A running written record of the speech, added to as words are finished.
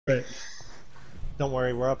Right. Don't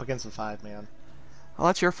worry, we're up against a 5-man. Well,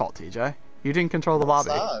 that's your fault, TJ. You didn't control the lobby.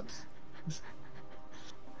 Not.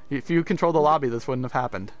 If you controlled the lobby, this wouldn't have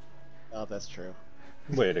happened. Oh, that's true.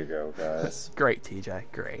 Way to go, guys. Great, TJ.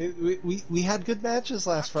 Great. We had good matches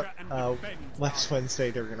last Wednesday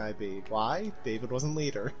during IB. Why? David wasn't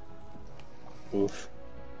leader. Oof.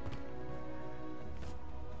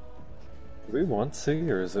 Do we want C,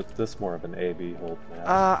 or is it this more of an A-B hold match?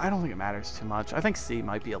 I don't think it matters too much. I think C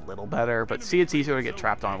might be a little better, but C, it's easier to get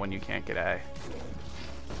trapped on when you can't get A.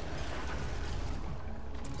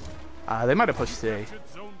 They might have pushed C.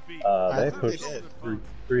 They pushed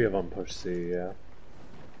three of them pushed C, yeah.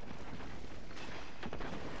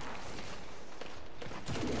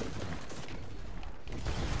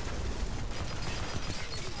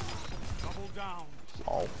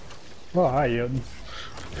 Oh. Oh, hi, Yoden.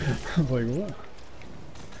 I was like, what?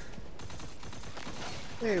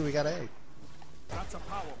 Hey, we got A. That's a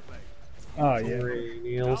power play. Oh, yeah.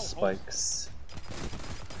 Cranial spikes.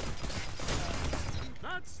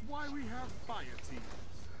 That's why we have fire teams.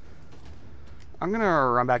 I'm gonna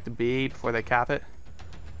run back to B before they cap it.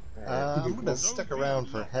 I'm gonna stick around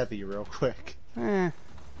for heavy real quick. Heavy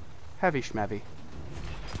schmevy.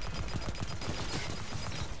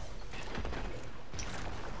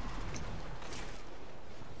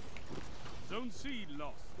 Zone C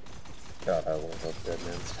lost. God, I love Dead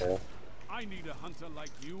Man's Tale. I need a hunter like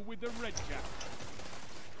you with the red cap.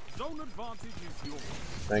 Zone advantage is yours.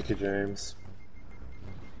 Thank you, James.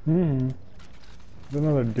 There's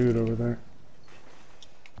another dude over there.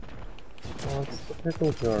 Oh, it's the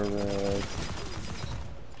pickle jar red.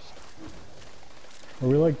 Are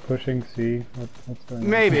we like pushing C? What's going on?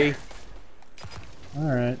 Maybe.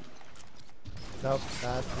 Alright. Nope,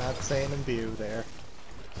 not staying in view there.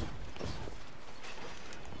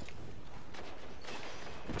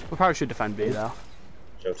 We probably should defend B though.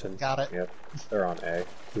 Jotun. Got it. Yep. They're on A.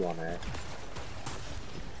 2 on A.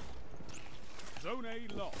 Zone A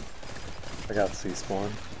lost. I got C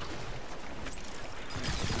spawn.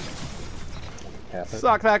 Cap it.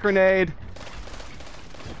 Suck that grenade.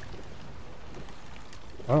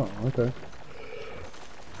 Oh, okay.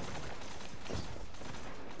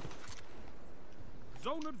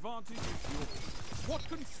 Zone advantage is yours. What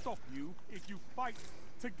can stop you if you fight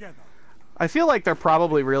together? I feel like they're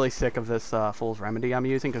probably really sick of this Fool's Remedy I'm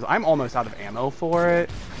using, because I'm almost out of ammo for it.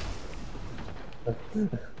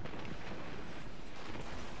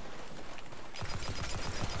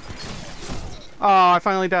 Oh, I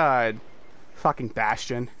finally died. Fucking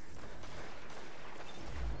Bastion.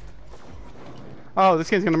 Oh, this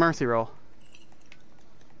game's gonna mercy roll.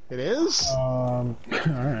 It is?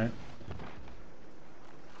 Alright.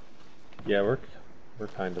 Yeah, we're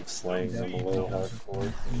kind of slaying them a little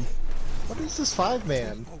hardcore. What is this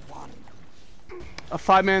 5-man? A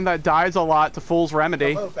 5-man that dies a lot to Fool's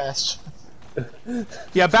Remedy. Hello, Bastion.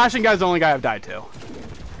 Yeah, Bastion guy's the only guy I've died to.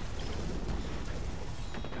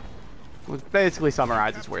 Which basically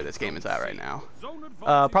summarizes where this game is at right now.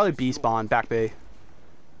 Probably B spawn, back B.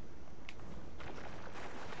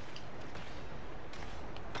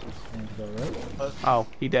 Oh,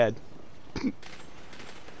 he dead.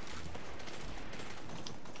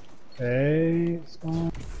 A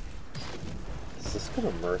spawn. Is this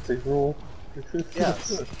gonna mercy roll?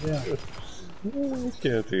 Yes. Yeah. I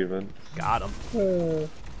can't even. Got him.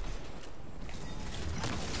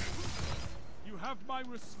 You have my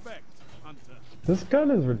respect, hunter. This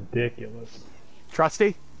gun is ridiculous.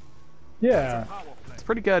 Trusty? Yeah. Power play. It's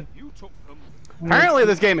pretty good. You took them. Apparently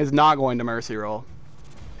this game is not going to mercy roll.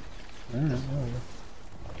 Alright,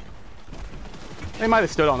 They might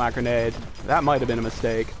have stood on that grenade. That might have been a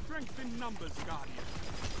mistake. Strength in numbers, Guardian.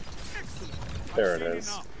 Excellent. There I've it seen is.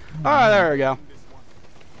 enough Oh, there we go. in this one.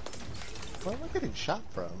 Where am I getting shot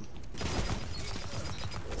from?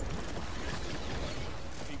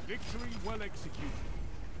 A victory well executed.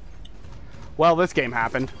 Well, this game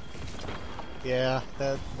happened. Yeah,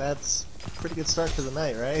 that's a pretty good start to the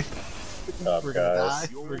night, right? Good job, We're gonna guys.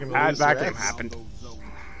 die. We're gonna That lose the game rest. happened.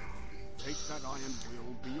 Take that iron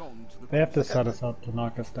will beyond the They have to set us up to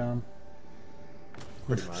knock us down.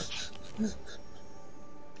 Pretty much.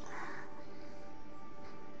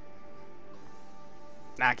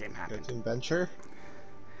 That game happened. Go to Venture.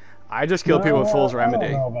 I just killed people with Fool's I Remedy.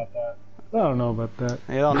 don't know about that. I don't know about that.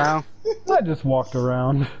 You don't know? I just walked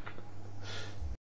around.